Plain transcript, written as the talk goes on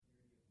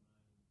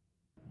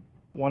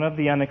One of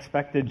the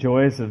unexpected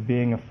joys of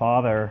being a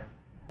father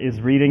is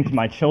reading to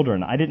my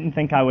children. I didn't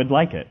think I would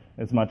like it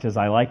as much as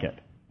I like it,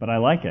 but I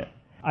like it.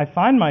 I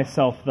find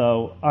myself,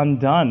 though,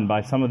 undone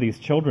by some of these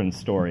children's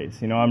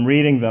stories. I'm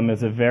reading them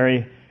as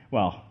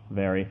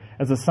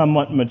as a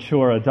somewhat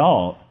mature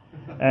adult,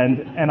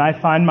 and I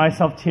find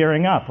myself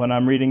tearing up when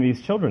I'm reading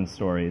these children's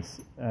stories.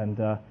 And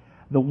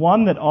the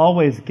one that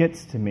always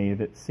gets to me,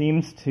 that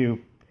seems to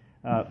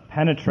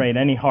penetrate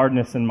any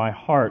hardness in my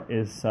heart,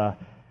 is a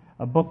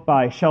book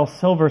by Shel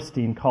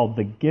Silverstein called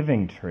The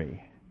Giving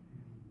Tree.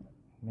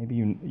 Maybe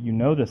you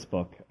know this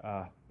book,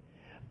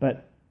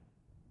 but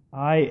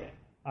I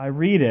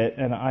read it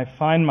and I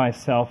find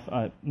myself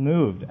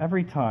moved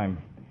every time.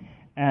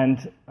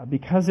 And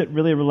because it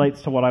really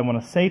relates to what I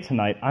want to say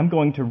tonight, I'm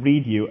going to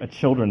read you a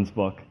children's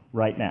book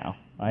right now.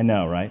 I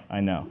know, right? I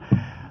know.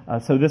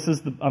 So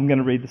I'm going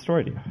to read the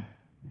story to you.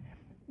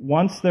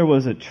 Once there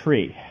was a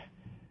tree,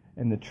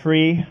 and the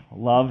tree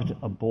loved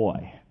a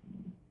boy.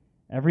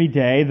 Every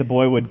day the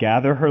boy would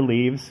gather her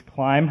leaves,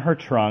 climb her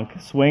trunk,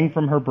 swing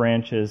from her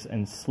branches,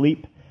 and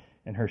sleep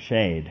in her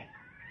shade.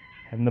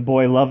 And the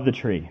boy loved the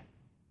tree.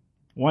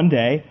 One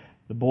day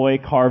the boy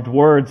carved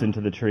words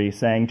into the tree,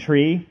 saying,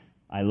 "Tree,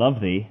 I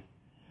love thee,"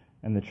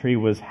 and the tree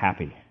was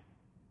happy.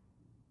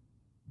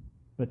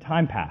 But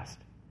time passed,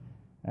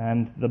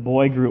 and the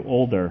boy grew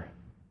older,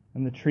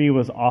 and the tree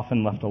was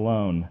often left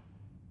alone.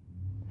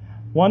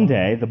 One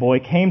day the boy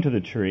came to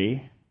the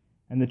tree,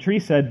 and the tree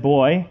said,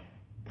 "Boy,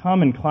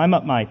 come and climb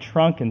up my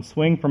trunk and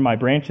swing from my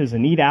branches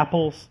and eat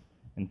apples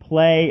and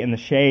play in the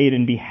shade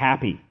and be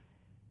happy."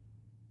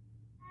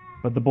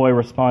 But the boy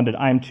responded,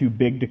 "I am too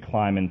big to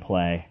climb and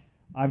play.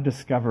 I've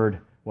discovered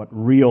what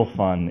real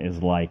fun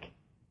is like.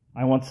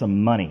 I want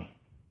some money.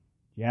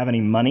 Do you have any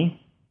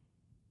money?"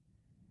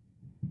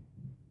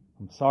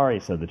 "I'm sorry,"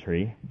 said the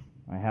tree.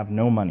 "I have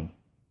no money.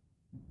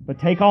 But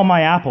take all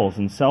my apples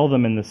and sell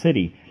them in the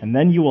city, and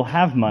then you will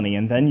have money,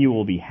 and then you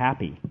will be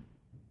happy."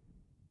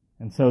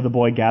 And so the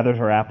boy gathered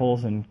her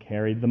apples and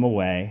carried them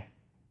away,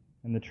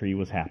 and the tree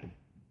was happy.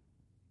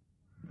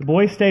 The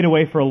boy stayed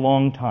away for a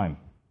long time.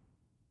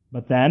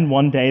 But then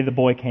one day the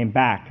boy came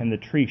back, and the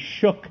tree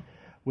shook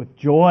with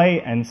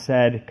joy and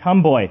said,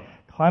 "Come, boy,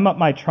 climb up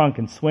my trunk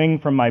and swing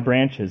from my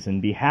branches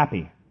and be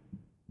happy."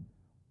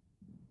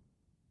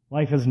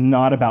 "Life is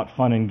not about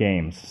fun and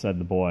games," said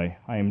the boy.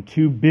 "I am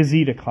too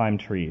busy to climb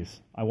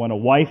trees. I want a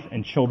wife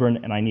and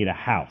children, and I need a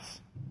house.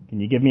 Can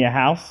you give me a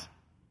house?"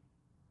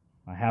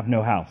 "I have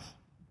no house,"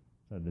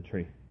 said the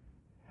tree.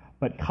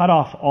 "But cut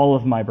off all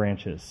of my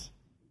branches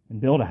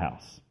and build a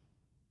house.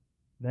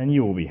 Then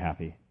you will be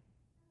happy."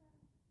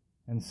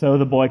 And so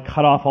the boy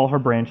cut off all her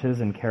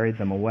branches and carried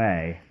them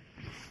away,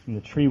 and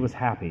the tree was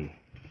happy.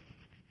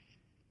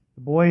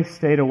 The boy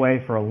stayed away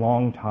for a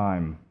long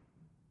time.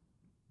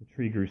 The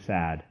tree grew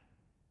sad.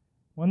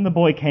 When the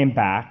boy came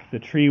back, the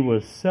tree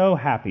was so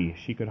happy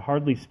she could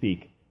hardly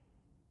speak.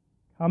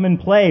 "Come and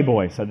play,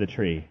 boy," said the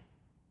tree.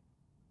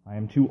 "I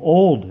am too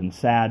old and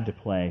sad to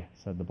play,"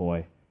 said the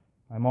boy.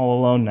 "I'm all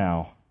alone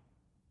now.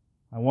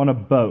 I want a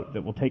boat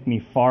that will take me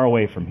far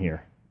away from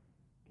here.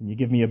 Can you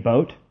give me a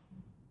boat?"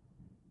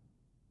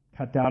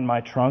 "Cut down my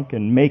trunk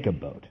and make a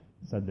boat,"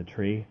 said the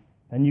tree.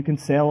 "Then you can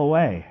sail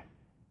away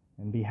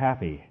and be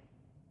happy."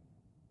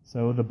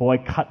 So the boy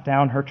cut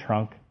down her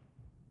trunk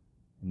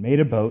and made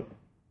a boat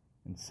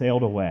and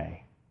sailed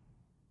away.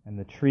 And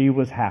the tree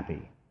was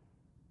happy,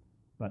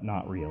 but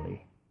not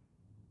really.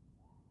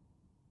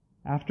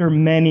 After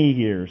many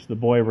years, the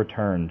boy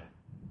returned.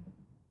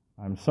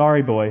 "I'm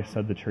sorry, boy,"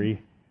 said the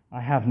tree.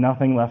 "I have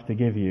nothing left to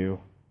give you.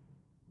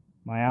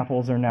 My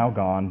apples are now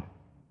gone.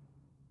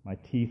 My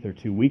teeth are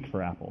too weak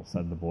for apples,"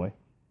 said the boy.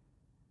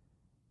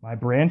 "My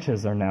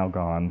branches are now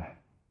gone,"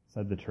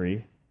 said the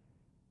tree.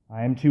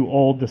 "I am too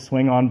old to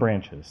swing on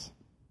branches,"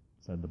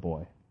 said the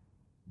boy.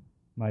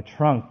 "My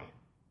trunk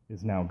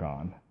is now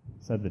gone,"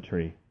 said the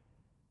tree.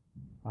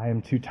 "I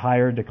am too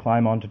tired to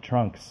climb onto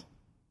trunks,"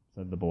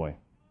 said the boy.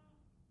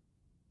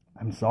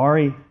 "I'm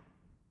sorry,"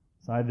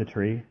 sighed the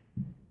tree.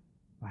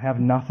 "I have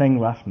nothing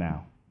left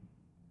now.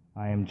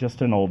 I am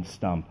just an old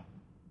stump."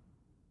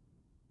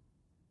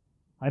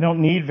 "I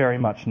don't need very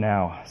much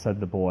now," said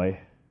the boy,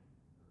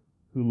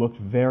 who looked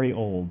very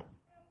old.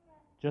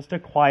 "Just a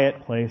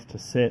quiet place to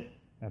sit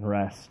and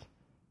rest.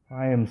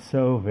 I am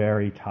so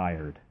very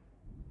tired."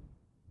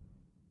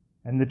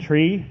 And the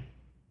tree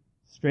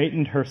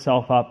straightened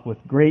herself up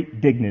with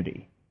great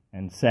dignity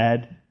and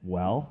said,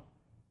 "Well,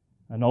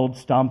 an old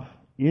stump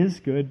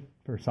is good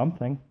for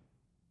something.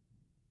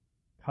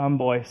 Come,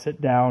 boy,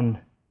 sit down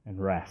and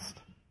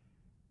rest."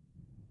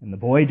 And the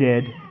boy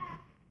did,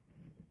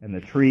 and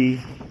the tree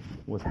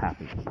was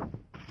happy.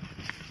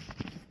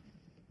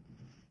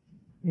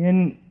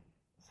 In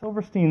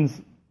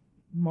Silverstein's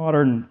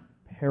modern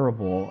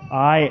parable,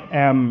 I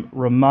am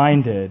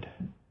reminded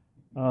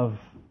of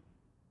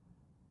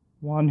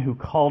one who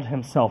called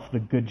himself the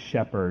Good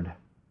Shepherd,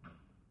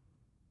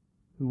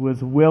 who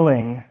was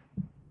willing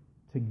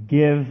to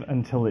give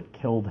until it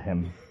killed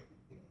him,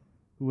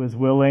 who was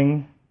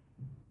willing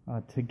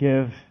to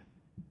give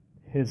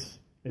his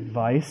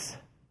advice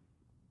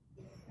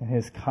and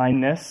his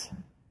kindness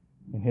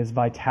and his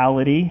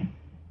vitality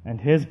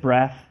and his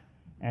breath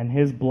and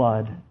his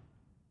blood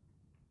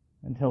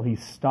until he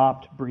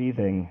stopped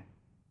breathing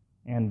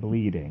and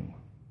bleeding.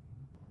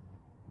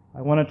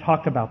 I want to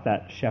talk about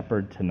that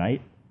shepherd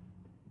tonight.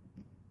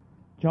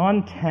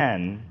 John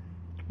 10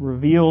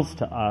 reveals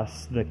to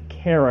us the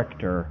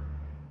character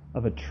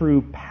of a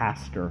true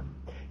pastor.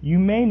 You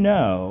may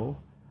know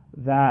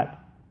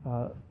that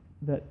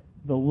the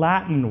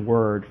Latin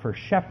word for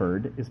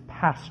shepherd is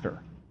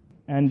pastor.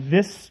 And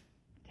this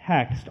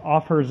text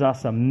offers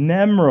us a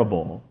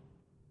memorable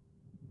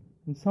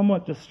and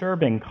somewhat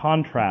disturbing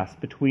contrast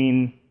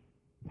between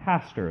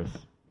pastors,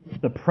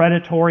 the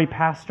predatory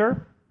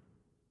pastor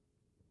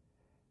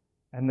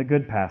and the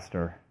good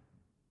pastor.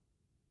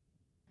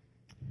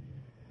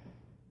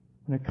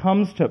 When it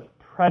comes to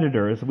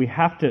predators, we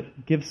have to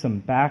give some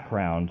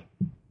background.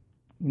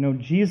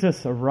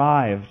 Jesus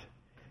arrived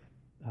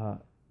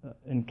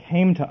and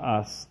came to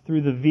us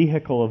through the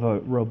vehicle of a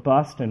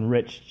robust and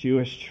rich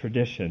Jewish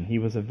tradition. He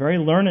was a very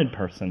learned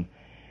person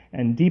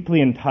and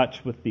deeply in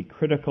touch with the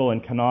critical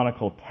and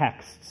canonical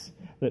texts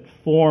that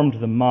formed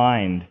the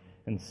mind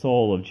and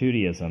soul of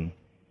Judaism.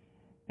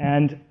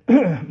 And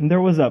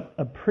there was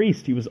a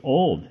priest. He was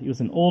old. He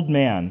was an old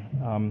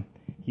man.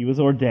 He was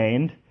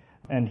ordained,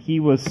 and he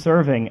was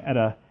serving at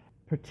a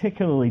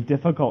particularly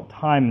difficult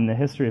time in the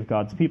history of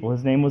God's people.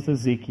 His name was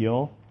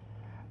Ezekiel.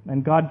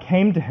 And God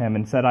came to him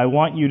and said, I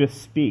want you to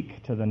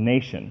speak to the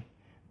nation.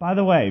 By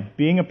the way,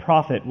 being a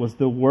prophet was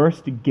the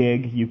worst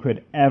gig you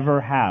could ever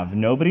have.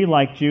 Nobody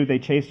liked you, they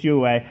chased you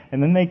away,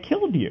 and then they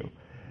killed you.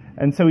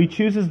 And so he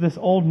chooses this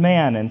old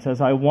man and says,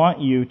 I want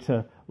you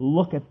to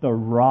look at the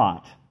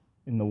rot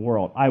in the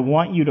world. I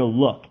want you to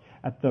look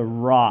at the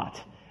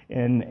rot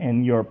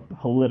in your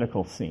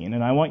political scene.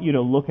 And I want you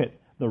to look at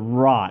the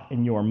rot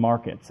in your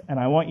markets. And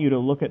I want you to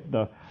look at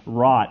the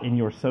rot in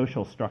your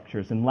social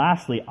structures. And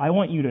lastly, I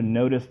want you to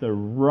notice the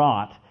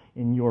rot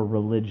in your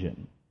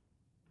religion.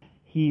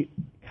 He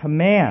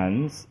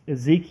commands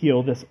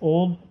Ezekiel, this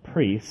old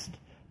priest,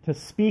 to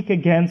speak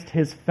against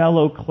his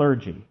fellow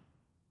clergy.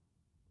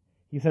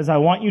 He says, I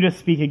want you to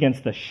speak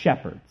against the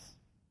shepherds.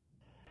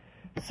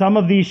 Some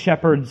of these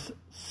shepherds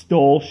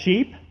stole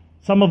sheep.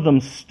 Some of them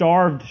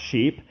starved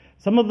sheep.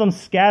 Some of them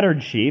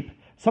scattered sheep.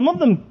 Some of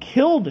them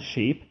killed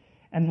sheep.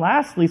 And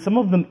lastly, some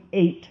of them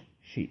ate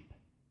sheep.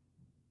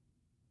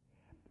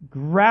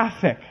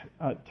 Graphic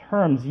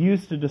terms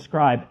used to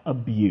describe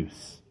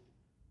abuse.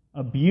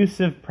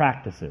 Abusive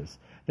practices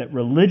that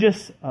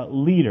religious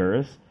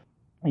leaders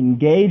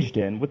engaged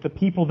in with the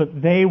people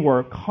that they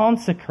were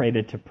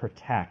consecrated to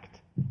protect.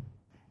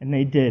 And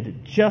they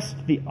did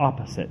just the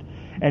opposite.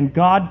 And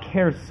God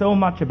cares so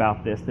much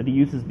about this that he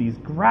uses these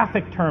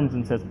graphic terms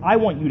and says, I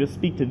want you to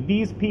speak to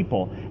these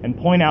people and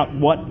point out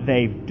what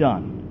they've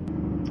done.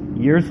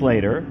 Years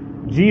later,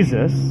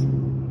 Jesus,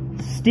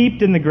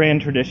 steeped in the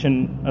grand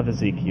tradition of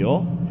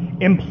Ezekiel,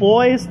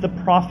 employs the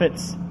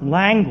prophet's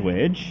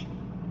language,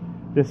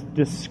 this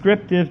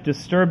descriptive,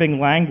 disturbing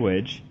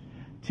language,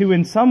 to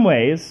in some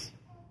ways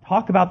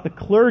talk about the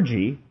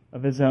clergy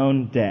of his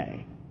own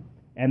day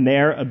and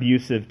their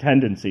abusive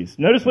tendencies.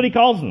 Notice what he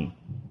calls them.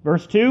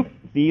 Verse 2,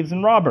 thieves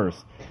and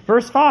robbers.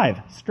 Verse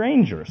 5,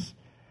 strangers.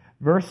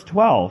 Verse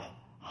 12,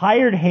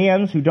 hired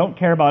hands who don't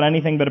care about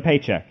anything but a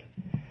paycheck.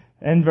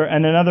 And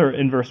another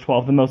in verse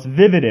 12, the most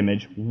vivid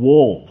image,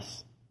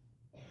 wolves.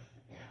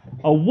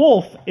 A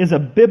wolf is a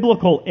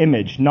biblical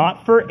image,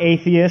 not for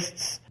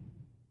atheists.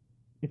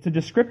 It's a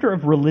descriptor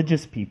of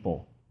religious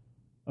people,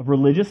 of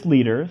religious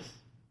leaders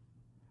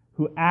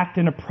who act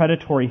in a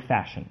predatory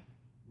fashion.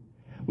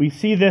 We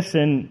see this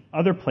in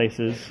other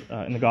places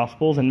in the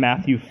Gospels. In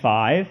Matthew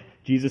 5,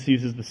 Jesus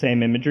uses the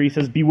same imagery. He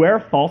says,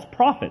 beware false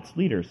prophets,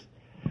 leaders,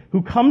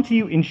 who come to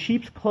you in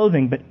sheep's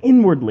clothing, but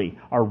inwardly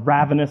are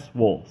ravenous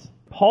wolves.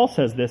 Paul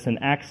says this in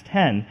Acts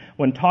 10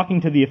 when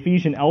talking to the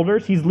Ephesian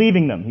elders. He's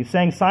leaving them. He's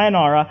saying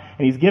sayonara,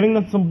 and he's giving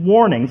them some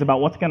warnings about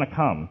what's going to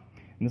come.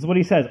 And this is what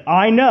he says.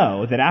 I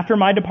know that after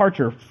my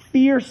departure,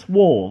 fierce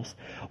wolves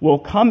will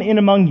come in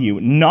among you,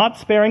 not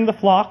sparing the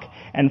flock,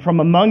 and from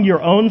among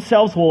your own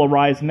selves will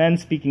arise men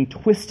speaking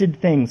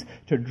twisted things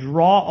to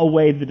draw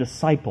away the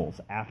disciples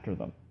after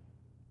them.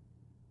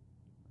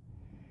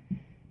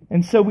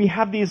 And so we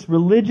have these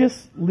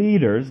religious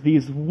leaders,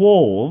 these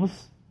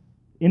wolves,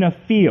 in a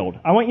field.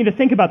 I want you to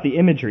think about the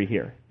imagery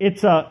here.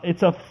 It's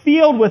a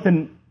field with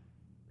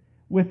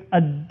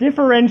a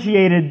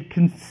differentiated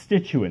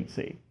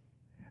constituency.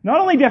 Not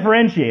only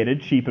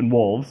differentiated, sheep and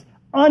wolves,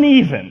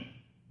 uneven.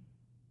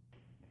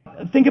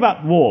 Think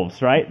about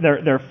wolves, right?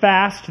 They're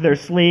fast, they're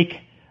sleek,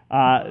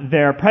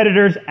 they're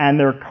predators, and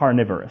they're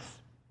carnivorous.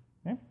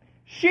 Okay?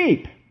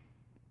 Sheep,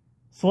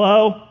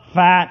 slow,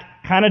 fat,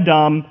 kind of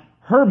dumb,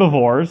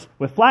 herbivores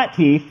with flat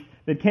teeth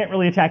that can't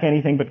really attack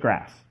anything but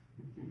grass.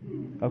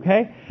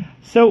 Okay?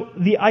 So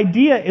the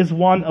idea is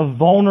one of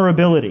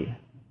vulnerability.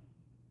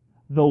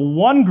 The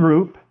one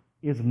group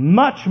is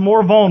much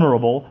more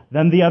vulnerable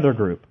than the other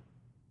group.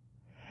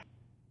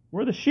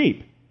 We're the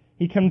sheep.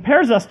 He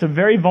compares us to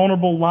very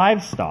vulnerable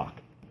livestock.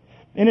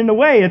 And in a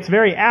way, it's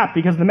very apt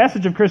because the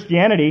message of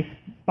Christianity,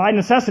 by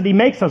necessity,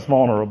 makes us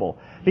vulnerable.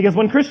 Because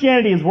when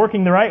Christianity is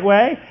working the right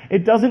way,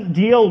 it doesn't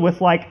deal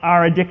with like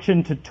our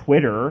addiction to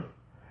Twitter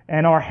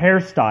and our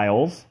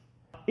hairstyles.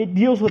 It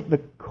deals with the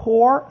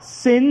core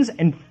sins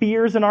and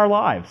fears in our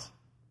lives.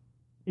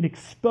 It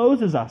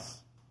exposes us.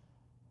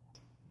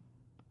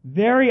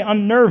 Very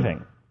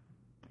unnerving.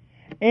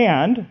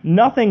 And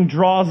nothing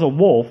draws a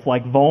wolf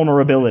like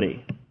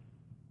vulnerability.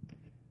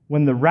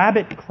 When the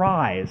rabbit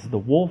cries, the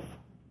wolf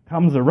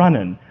comes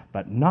a-running,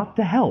 but not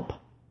to help.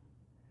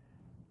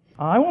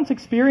 I once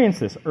experienced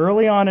this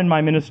early on in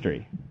my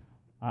ministry.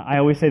 I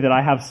always say that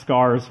I have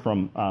scars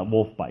from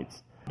wolf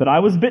bites. But I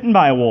was bitten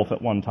by a wolf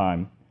at one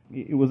time.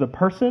 It was a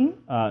person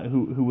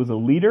who was a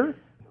leader,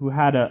 who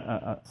had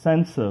a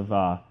sense of,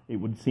 it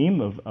would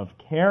seem, of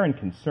care and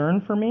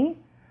concern for me,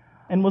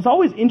 and was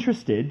always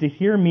interested to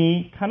hear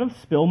me kind of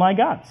spill my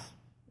guts,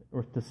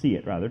 or to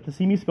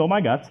see me spill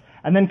my guts,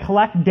 and then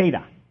collect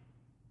data.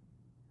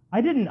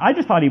 I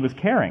just thought he was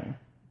caring,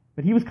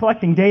 but he was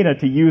collecting data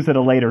to use at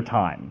a later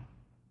time.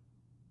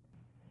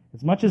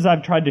 As much as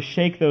I've tried to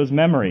shake those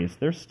memories,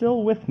 they're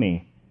still with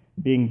me,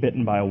 being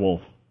bitten by a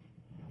wolf.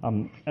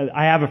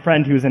 I have a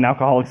friend who's in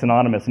Alcoholics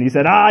Anonymous, and he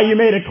said, you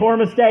made a core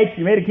mistake,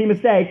 you made a key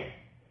mistake.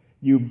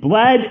 You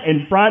bled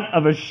in front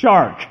of a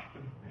shark.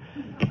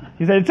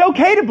 He said, it's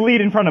okay to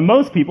bleed in front of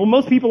most people.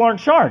 Most people aren't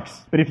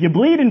sharks. But if you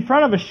bleed in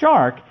front of a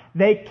shark,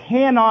 they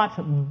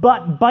cannot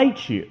but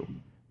bite you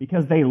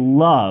because they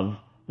love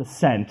the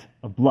scent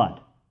of blood.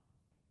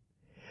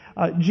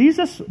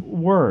 Jesus'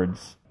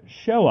 words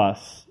show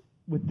us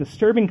with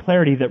disturbing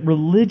clarity that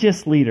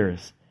religious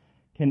leaders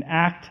can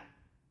act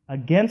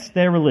against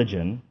their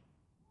religion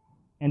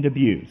and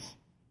abuse.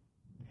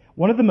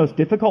 One of the most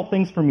difficult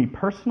things for me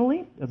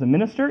personally as a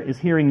minister is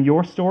hearing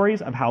your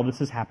stories of how this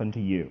has happened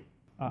to you.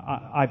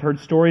 I've heard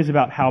stories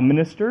about how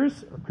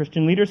ministers or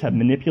Christian leaders have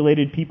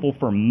manipulated people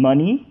for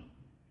money.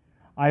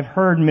 I've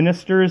heard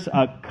ministers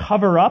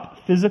cover up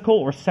physical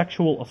or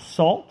sexual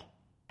assault.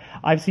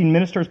 I've seen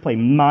ministers play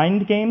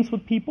mind games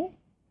with people.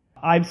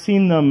 I've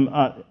seen them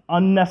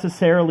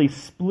unnecessarily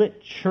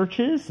split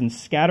churches and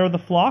scatter the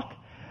flock.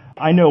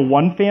 I know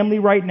one family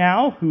right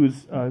now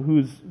whose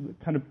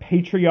kind of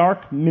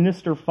patriarch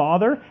minister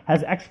father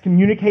has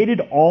excommunicated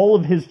all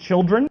of his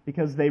children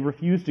because they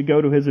refused to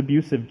go to his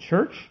abusive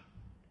church.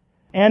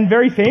 And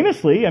very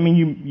famously, I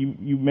mean,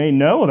 you may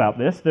know about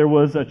this, there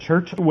was a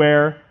church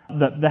where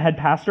the head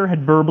pastor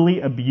had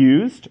verbally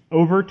abused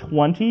over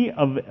 20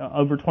 of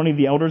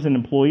the elders and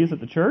employees at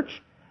the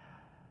church.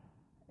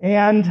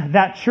 And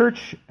that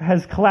church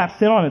has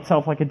collapsed in on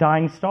itself like a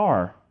dying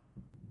star.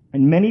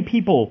 And many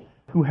people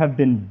who have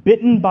been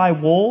bitten by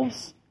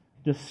wolves,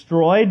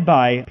 destroyed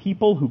by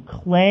people who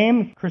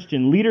claim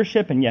Christian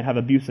leadership and yet have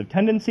abusive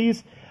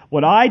tendencies,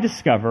 what I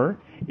discover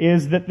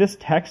is that this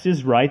text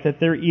is right, that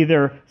they're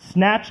either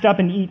snatched up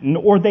and eaten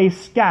or they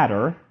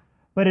scatter,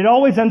 but it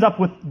always ends up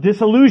with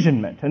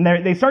disillusionment. And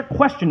they start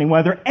questioning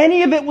whether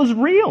any of it was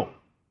real.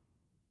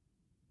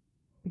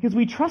 Because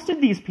we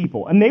trusted these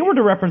people, and they were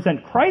to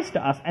represent Christ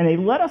to us, and they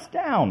let us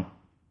down.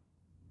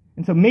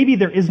 And so maybe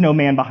there is no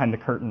man behind the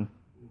curtain,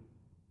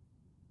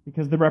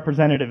 because the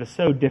representative is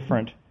so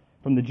different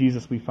from the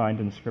Jesus we find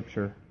in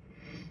Scripture.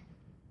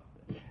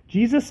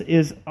 Jesus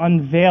is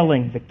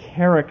unveiling the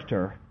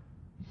character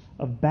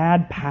of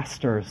bad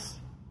pastors,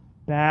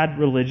 bad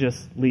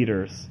religious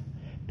leaders.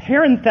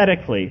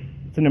 Parenthetically,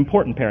 it's an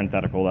important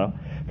parenthetical though,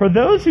 for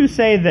those who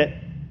say that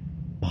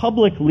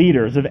public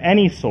leaders of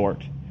any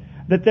sort,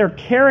 that their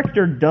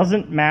character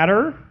doesn't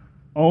matter,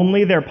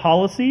 only their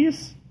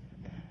policies,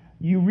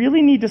 you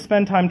really need to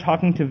spend time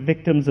talking to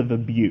victims of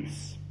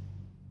abuse.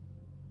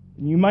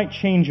 You might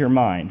change your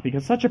mind,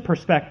 because such a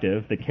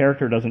perspective, the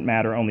character doesn't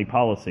matter, only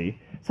policy,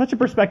 such a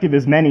perspective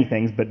is many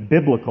things, but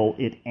biblical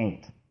it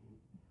ain't.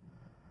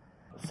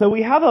 So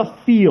we have a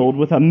field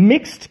with a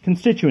mixed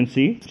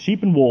constituency,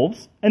 sheep and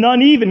wolves, an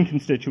uneven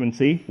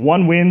constituency,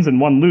 one wins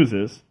and one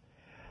loses.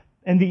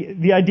 And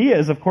the idea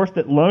is, of course,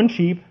 that lone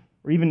sheep,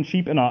 or even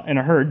sheep in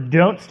a herd,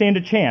 don't stand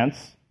a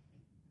chance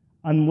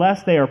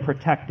unless they are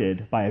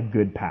protected by a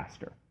good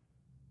pastor.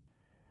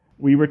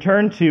 We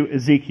return to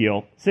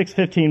Ezekiel,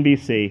 615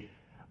 BC.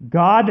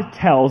 God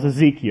tells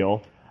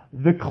Ezekiel,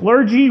 the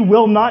clergy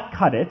will not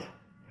cut it,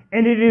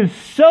 and it is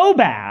so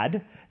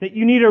bad that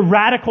you need a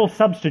radical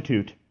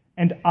substitute,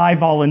 and I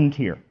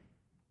volunteer.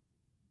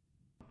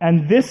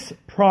 And this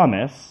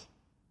promise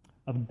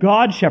of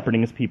God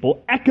shepherding his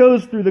people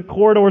echoes through the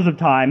corridors of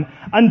time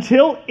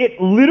until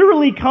it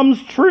literally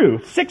comes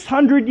true.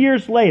 600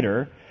 years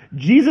later,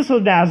 Jesus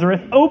of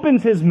Nazareth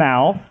opens his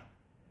mouth,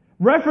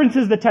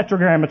 references the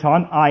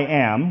Tetragrammaton, I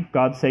am,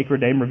 God's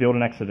sacred name revealed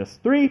in Exodus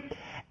 3,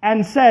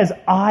 and says,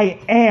 I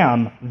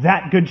am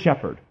that good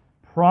shepherd.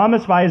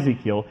 Promised by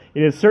Ezekiel,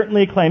 it is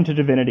certainly a claim to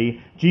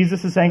divinity.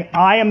 Jesus is saying,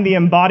 I am the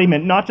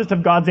embodiment not just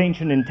of God's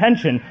ancient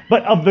intention,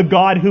 but of the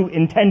God who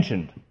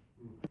intentioned.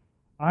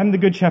 I'm the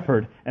good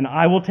shepherd, and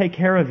I will take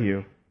care of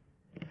you.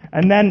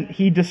 And then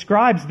he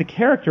describes the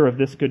character of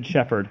this good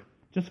shepherd.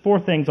 Just 4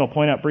 things I'll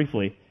point out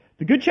briefly.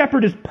 The good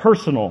shepherd is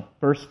personal,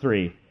 verse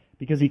 3.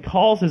 because he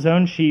calls his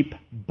own sheep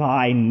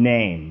by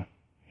name.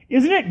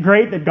 Isn't it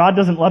great that God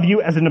doesn't love you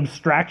as an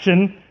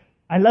abstraction?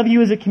 I love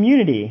you as a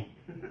community.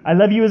 I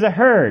love you as a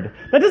herd.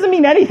 That doesn't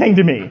mean anything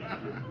to me.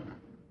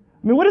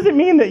 I mean, what does it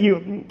mean that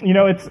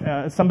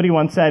it's, somebody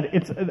once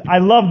said, I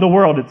love the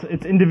world,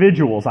 it's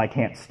individuals I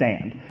can't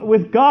stand.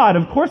 With God,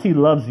 of course he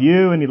loves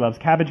you, and he loves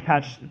cabbage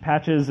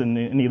patches,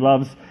 and he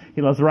loves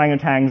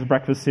orangutans,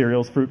 breakfast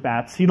cereals, fruit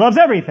bats. He loves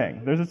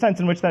everything. There's a sense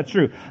in which that's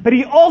true. But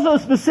he also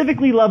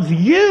specifically loves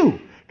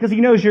you, because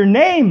he knows your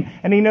name,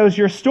 and he knows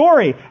your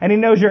story, and he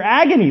knows your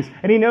agonies,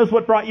 and he knows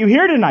what brought you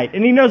here tonight,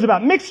 and he knows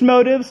about mixed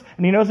motives,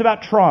 and he knows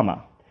about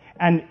trauma.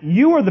 And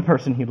you are the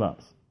person he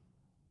loves.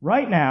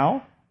 Right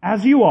now,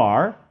 as you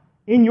are,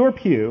 in your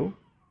pew,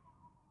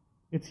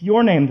 it's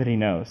your name that he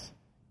knows,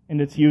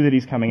 and it's you that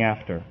he's coming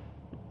after.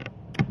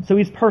 So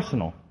he's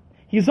personal.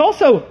 He's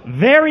also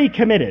very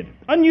committed,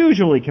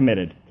 unusually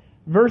committed.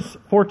 Verse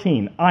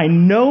 14, I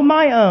know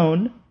my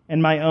own,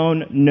 and my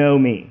own know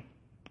me.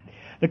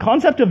 The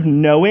concept of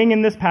knowing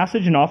in this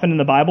passage, and often in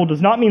the Bible,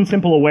 does not mean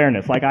simple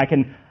awareness, like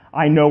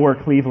I know where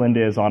Cleveland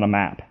is on a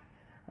map,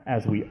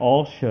 as we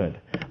all should.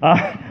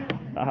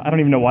 I don't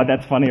even know why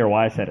that's funny or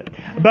why I said it.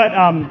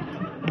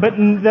 But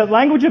the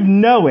language of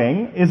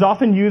knowing is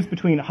often used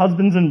between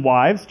husbands and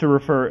wives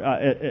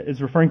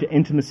is referring to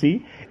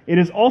intimacy. It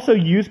is also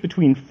used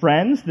between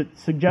friends that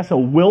suggests a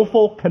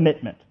willful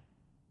commitment.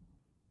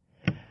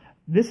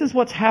 This is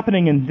what's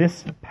happening in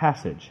this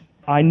passage.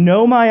 I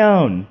know my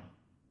own.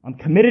 I'm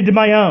committed to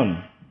my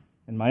own.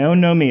 And my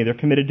own know me. They're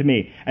committed to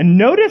me. And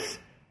notice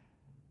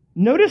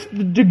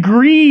the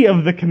degree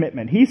of the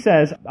commitment. He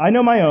says, I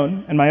know my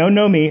own, and my own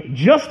know me,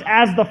 just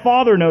as the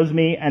Father knows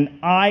me, and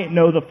I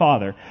know the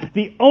Father.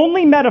 The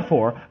only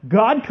metaphor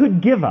God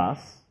could give us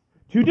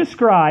to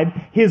describe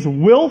his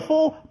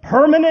willful,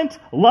 permanent,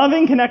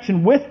 loving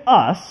connection with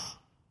us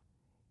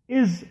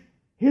is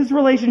his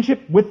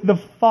relationship with the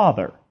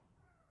Father.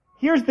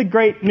 Here's the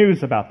great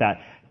news about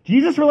that.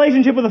 Jesus'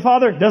 relationship with the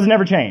Father doesn't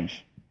ever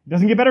change. It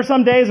doesn't get better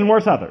some days and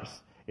worse others.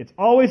 It's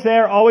always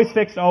there, always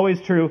fixed, always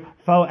true,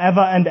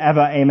 forever and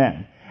ever,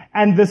 amen.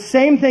 And the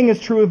same thing is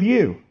true of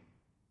you.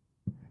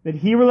 That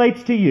he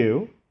relates to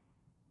you,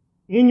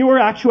 in your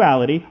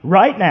actuality,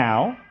 right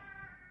now,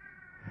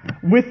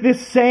 with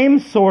this same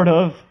sort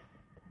of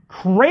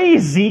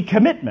crazy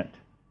commitment.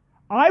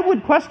 I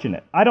would question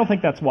it. I don't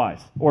think that's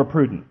wise or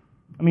prudent.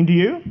 I mean, do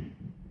you?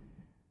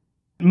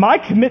 My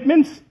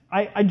commitments,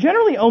 I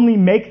generally only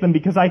make them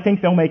because I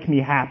think they'll make me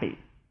happy.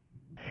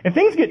 If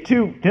things get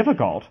too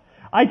difficult,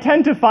 I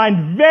tend to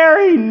find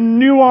very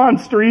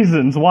nuanced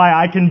reasons why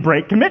I can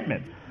break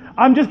commitment.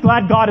 I'm just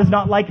glad God is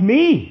not like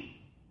me.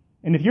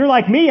 And if you're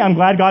like me, I'm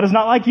glad God is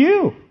not like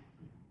you.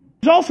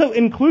 It's also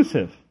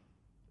inclusive.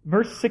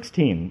 Verse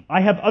 16,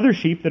 I have other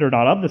sheep that are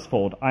not of this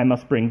fold. I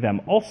must bring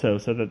them also,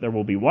 so that there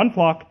will be one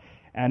flock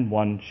and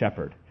one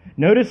shepherd.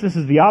 Notice this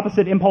is the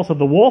opposite impulse of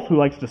the wolf, who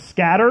likes to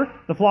scatter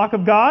the flock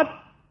of God.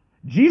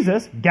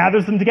 Jesus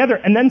gathers them together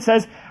and then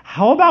says,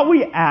 how about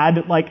we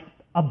add like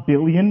 1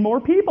 billion more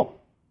people?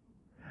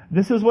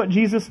 This is what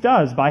Jesus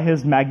does by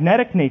his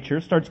magnetic nature,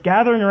 starts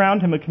gathering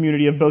around him a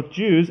community of both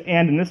Jews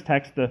and, in this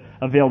text,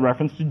 a veiled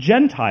reference to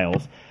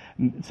Gentiles,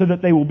 so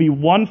that they will be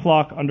one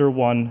flock under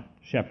one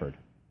shepherd.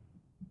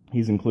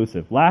 He's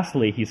inclusive.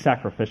 Lastly, he's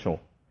sacrificial.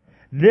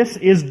 This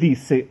is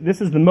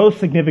the most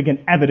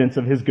significant evidence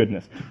of his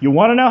goodness. You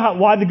want to know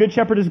why the good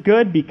shepherd is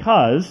good?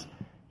 Because,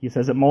 he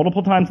says it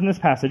multiple times in this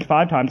passage,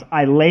 5 times,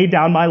 I lay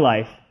down my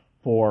life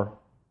for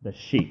the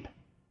sheep.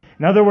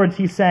 In other words,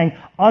 he's saying,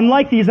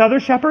 unlike these other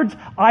shepherds,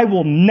 I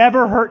will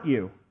never hurt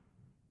you,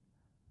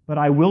 but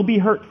I will be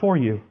hurt for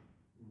you.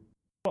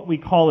 What we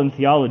call in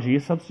theology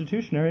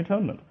substitutionary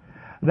atonement.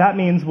 That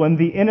means when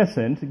the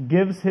innocent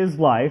gives his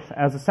life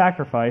as a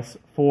sacrifice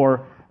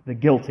for the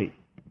guilty.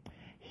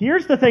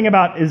 Here's the thing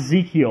about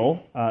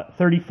Ezekiel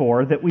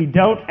 34 that we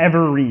don't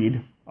ever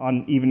read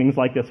on evenings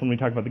like this when we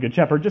talk about the Good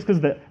Shepherd, just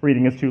because the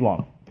reading is too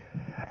long.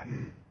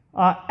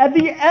 At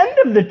the end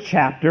of the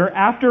chapter,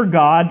 after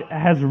God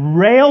has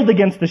railed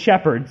against the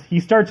shepherds,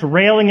 he starts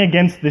railing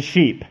against the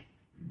sheep.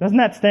 Doesn't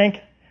that stink?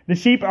 The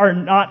sheep are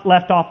not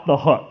left off the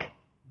hook.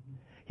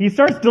 He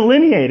starts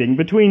delineating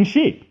between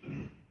sheep.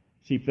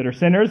 Sheep that are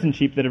sinners and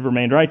sheep that have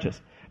remained righteous.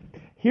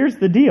 Here's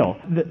the deal.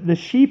 The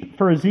sheep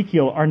for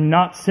Ezekiel are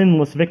not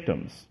sinless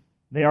victims.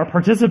 They are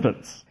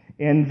participants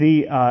in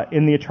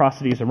the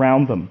atrocities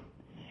around them.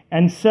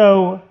 And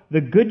so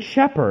the good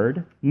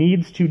shepherd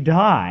needs to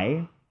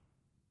die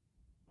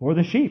for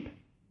the sheep.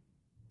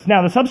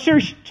 Now,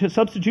 the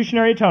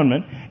substitutionary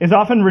atonement is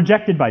often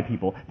rejected by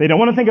people. They don't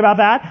want to think about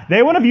that.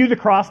 They want to view the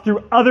cross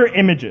through other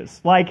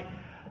images. Like,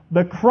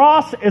 the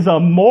cross is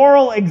a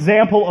moral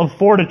example of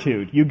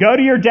fortitude. You go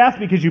to your death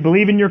because you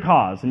believe in your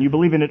cause, and you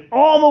believe in it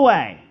all the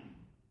way.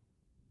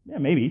 Yeah,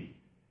 maybe.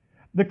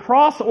 The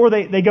cross, or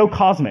they go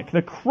cosmic.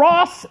 The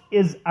cross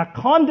is a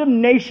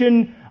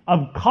condemnation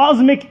of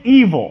cosmic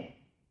evil.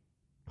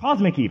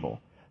 Cosmic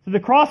evil. So the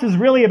cross is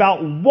really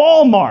about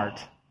Walmart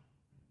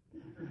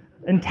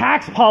and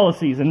tax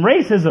policies and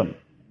racism.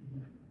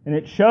 And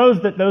it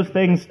shows that those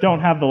things don't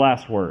have the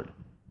last word.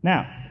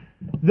 Now,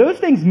 Those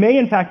things may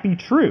in fact be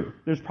true.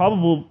 There's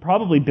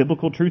probably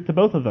biblical truth to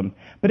both of them.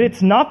 But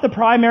it's not the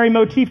primary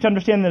motif to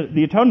understand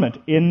the atonement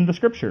in the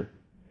Scripture.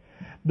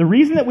 The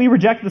reason that we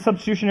reject the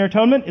substitutionary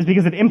atonement is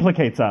because it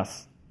implicates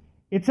us.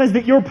 It says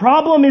that your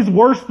problem is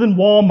worse than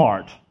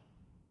Walmart.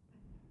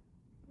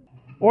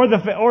 Or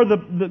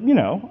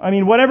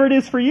whatever it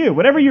is for you,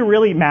 whatever you're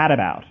really mad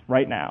about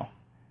right now.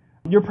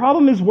 Your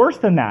problem is worse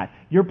than that.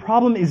 Your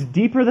problem is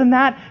deeper than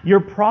that. Your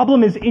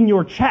problem is in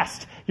your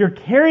chest. You're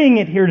carrying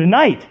it here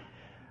tonight.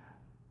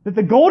 That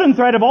the golden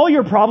thread of all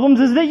your problems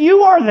is that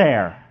you are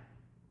there.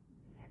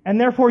 And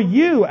therefore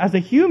you, as a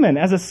human,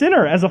 as a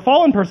sinner, as a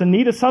fallen person,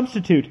 need a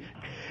substitute.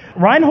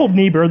 Reinhold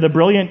Niebuhr, the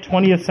brilliant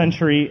 20th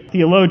century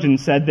theologian,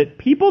 said that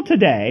people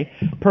today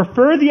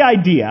prefer the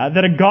idea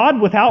that a God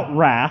without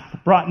wrath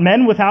brought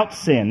men without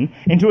sin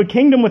into a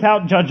kingdom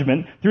without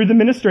judgment through the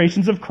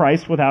ministrations of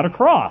Christ without a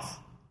cross.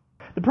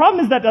 The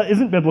problem is that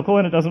isn't biblical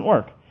and it doesn't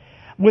work.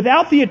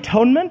 Without the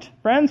atonement,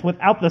 friends,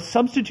 without the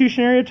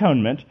substitutionary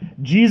atonement,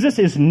 Jesus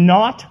is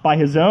not, by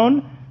his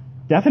own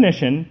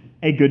definition,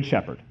 a good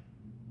shepherd.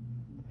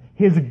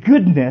 His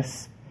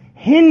goodness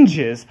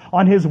hinges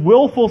on his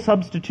willful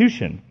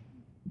substitution.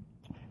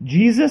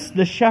 Jesus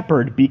the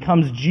shepherd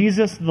becomes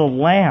Jesus the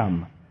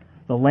Lamb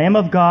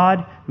of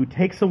God who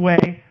takes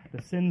away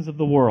the sins of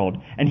the world.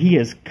 And he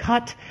is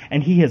cut,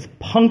 and he is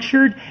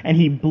punctured, and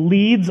he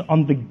bleeds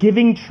on the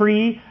giving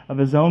tree of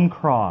his own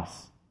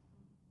cross.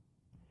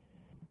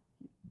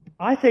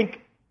 I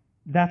think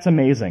that's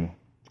amazing.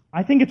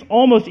 I think it's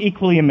almost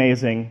equally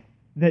amazing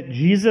that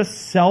Jesus'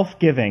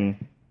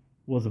 self-giving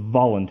was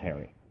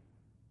voluntary.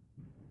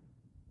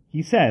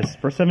 He says,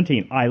 verse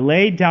 17, I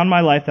laid down my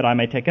life that I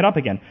may take it up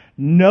again.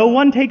 No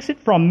one takes it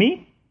from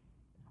me.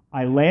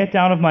 I lay it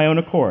down of my own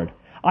accord.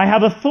 I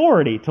have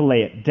authority to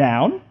lay it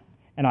down,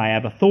 and I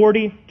have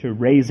authority to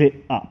raise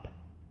it up.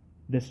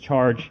 This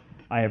charge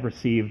I have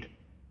received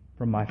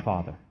from my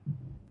Father.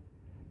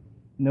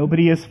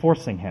 Nobody is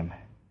forcing him.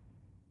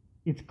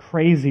 It's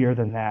crazier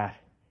than that.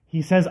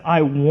 He says,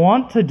 I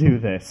want to do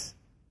this.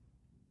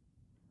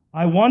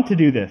 I want to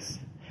do this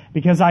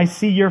because I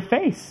see your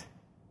face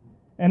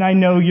and I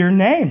know your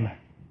name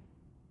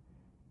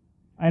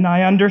and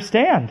I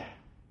understand.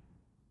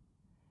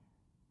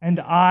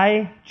 And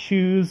I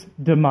choose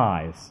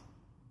demise.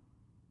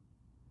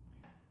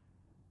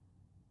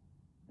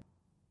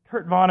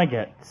 Kurt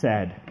Vonnegut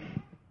said,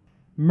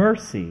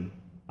 mercy,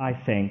 I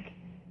think,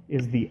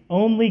 is the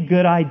only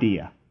good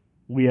idea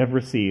we have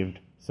received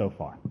so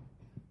far.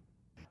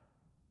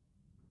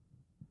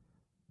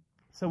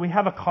 So we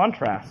have a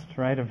contrast,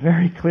 right? A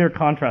very clear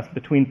contrast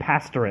between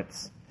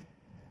pastorates,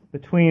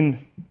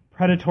 between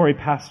predatory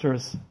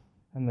pastors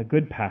and the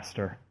good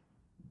pastor.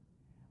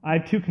 I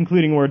have two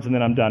concluding words and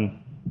then I'm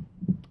done.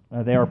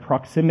 They are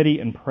proximity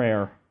and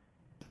prayer.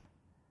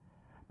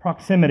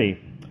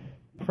 Proximity.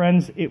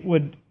 Friends, it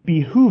would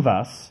behoove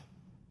us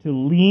to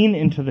lean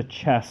into the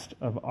chest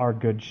of our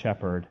good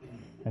shepherd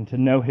and to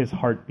know his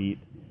heartbeat,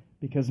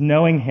 because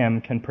knowing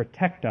him can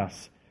protect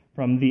us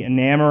from the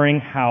enamoring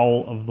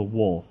howl of the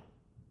wolf.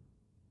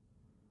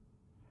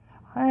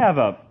 I have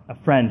a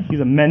friend, he's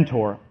a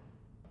mentor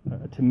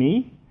to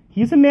me.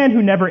 He's a man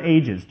who never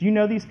ages. Do you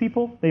know these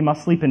people? They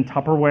must sleep in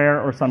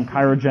Tupperware or some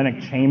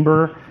cryogenic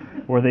chamber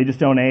where they just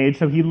don't age.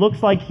 So he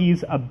looks like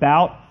he's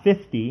about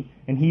 50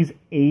 and he's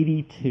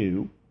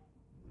 82.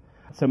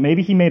 So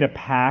maybe he made a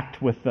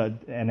pact with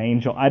an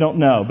angel. I don't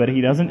know, but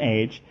he doesn't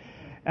age.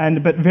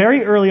 But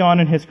very early on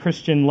in his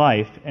Christian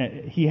life,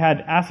 he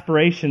had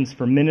aspirations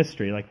for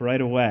ministry, like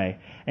right away.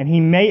 And he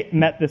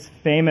met this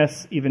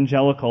famous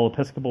evangelical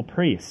Episcopal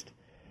priest.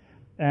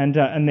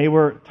 And they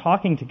were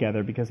talking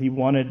together because he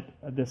wanted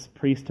this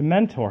priest to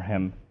mentor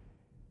him.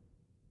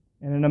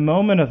 And in a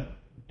moment of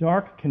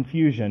dark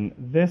confusion,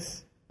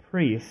 this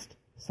priest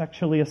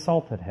sexually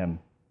assaulted him.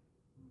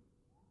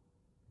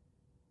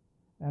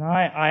 And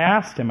I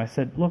asked him, I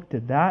said, look,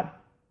 did that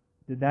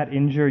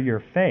injure your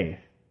faith?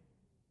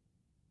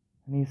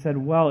 And he said,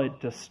 well, it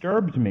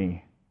disturbed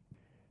me,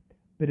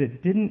 but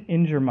it didn't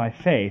injure my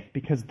faith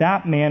because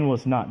that man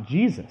was not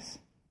Jesus.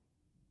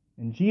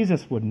 And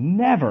Jesus would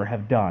never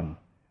have done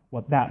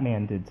what that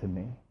man did to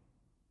me.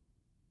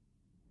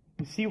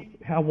 You see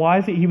how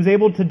wise he was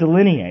able to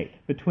delineate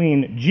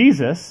between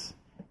Jesus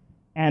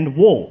and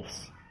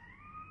wolves.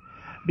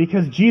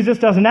 Because Jesus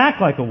doesn't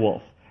act like a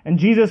wolf. And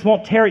Jesus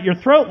won't tear at your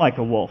throat like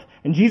a wolf.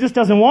 And Jesus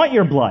doesn't want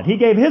your blood. He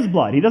gave his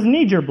blood. He doesn't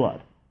need your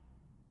blood.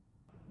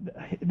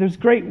 There's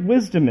great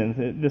wisdom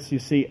in this, you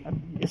see.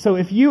 So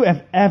if you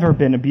have ever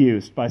been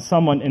abused by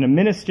someone in a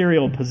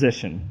ministerial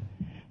position,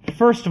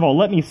 first of all,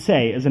 let me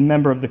say, as a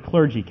member of the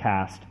clergy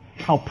caste,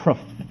 how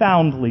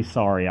profoundly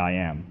sorry I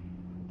am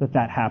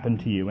that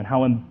happened to you, and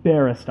how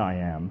embarrassed I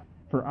am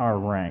for our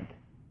rank,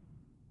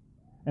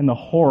 and the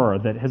horror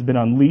that has been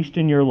unleashed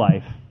in your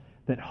life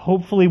that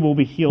hopefully will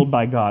be healed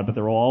by God, but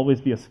there will always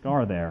be a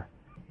scar there.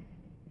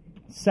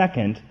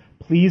 Second,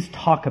 please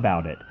talk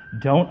about it.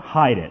 Don't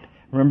hide it.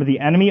 Remember, the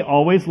enemy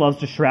always loves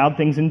to shroud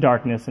things in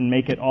darkness and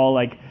make it all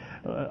like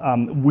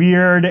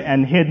weird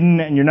and hidden,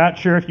 and you're not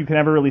sure if you can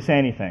ever really say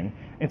anything.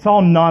 It's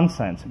all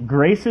nonsense.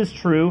 Grace is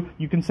true.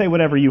 You can say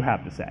whatever you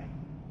have to say.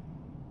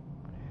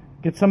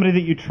 Get somebody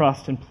that you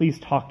trust and please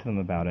talk to them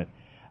about it.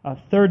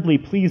 Thirdly,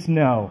 please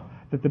know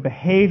that the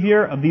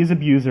behavior of these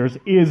abusers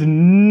is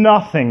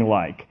nothing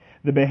like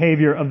the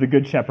behavior of the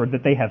Good Shepherd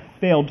that they have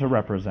failed to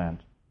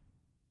represent.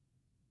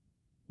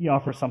 He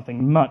offers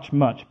something much,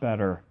 much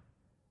better,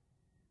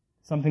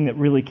 something that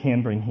really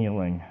can bring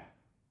healing.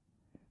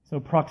 So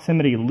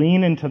proximity,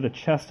 lean into the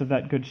chest of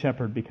that Good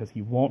Shepherd because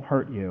he won't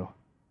hurt you,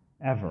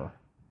 ever.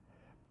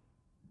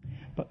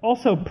 But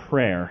also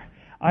prayer.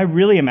 I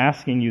really am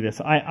asking you this.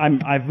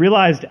 I've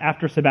realized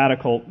after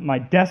sabbatical my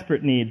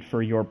desperate need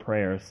for your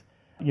prayers,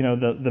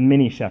 the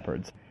mini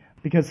shepherds.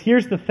 Because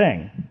here's the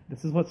thing.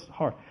 This is what's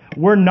hard.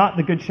 We're not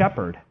the Good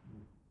Shepherd.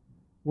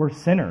 We're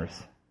sinners.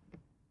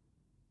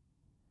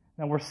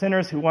 Now, we're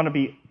sinners who want to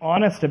be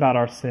honest about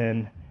our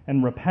sin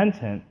and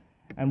repentant,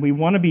 and we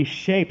want to be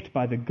shaped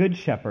by the Good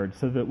Shepherd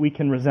so that we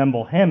can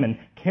resemble him and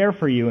care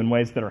for you in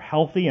ways that are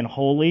healthy and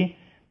holy.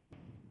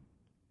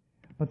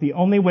 But the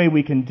only way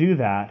we can do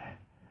that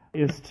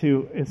is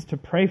to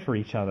pray for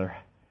each other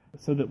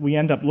so that we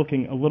end up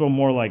looking a little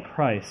more like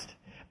Christ.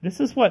 This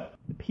is what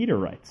Peter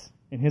writes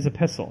in his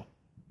epistle,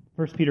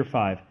 1 Peter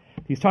 5.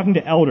 He's talking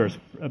to elders,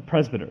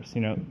 presbyters,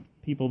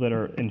 people that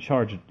are in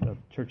charge of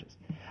churches.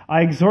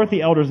 I exhort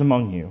the elders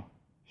among you,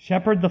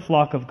 shepherd the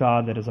flock of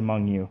God that is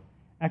among you,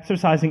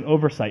 exercising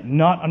oversight,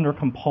 not under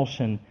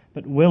compulsion,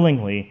 but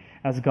willingly,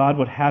 as God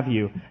would have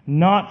you,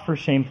 not for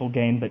shameful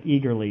gain, but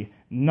eagerly,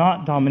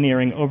 not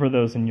domineering over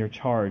those in your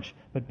charge,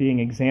 but being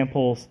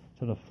examples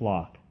to the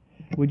flock.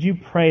 Would you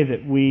pray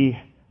that we,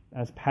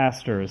 as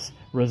pastors,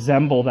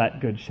 resemble that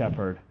Good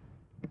Shepherd?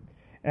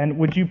 And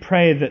would you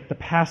pray that the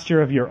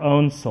pasture of your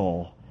own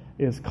soul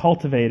is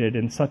cultivated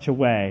in such a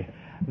way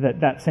that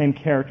that same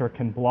character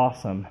can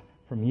blossom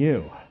from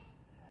you?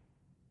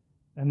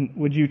 And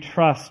would you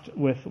trust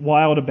with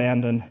wild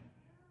abandon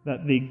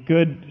that the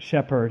Good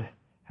Shepherd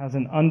has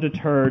an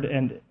undeterred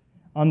and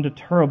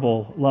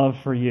undeterrable love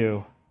for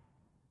you,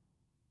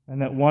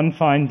 and that one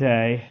fine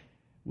day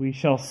we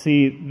shall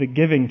see the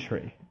giving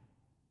tree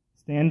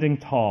standing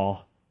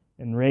tall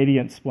in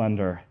radiant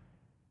splendor,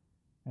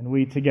 and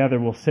we together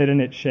will sit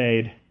in its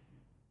shade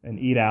and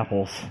eat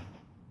apples,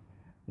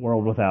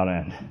 world without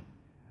end.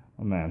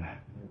 Amen.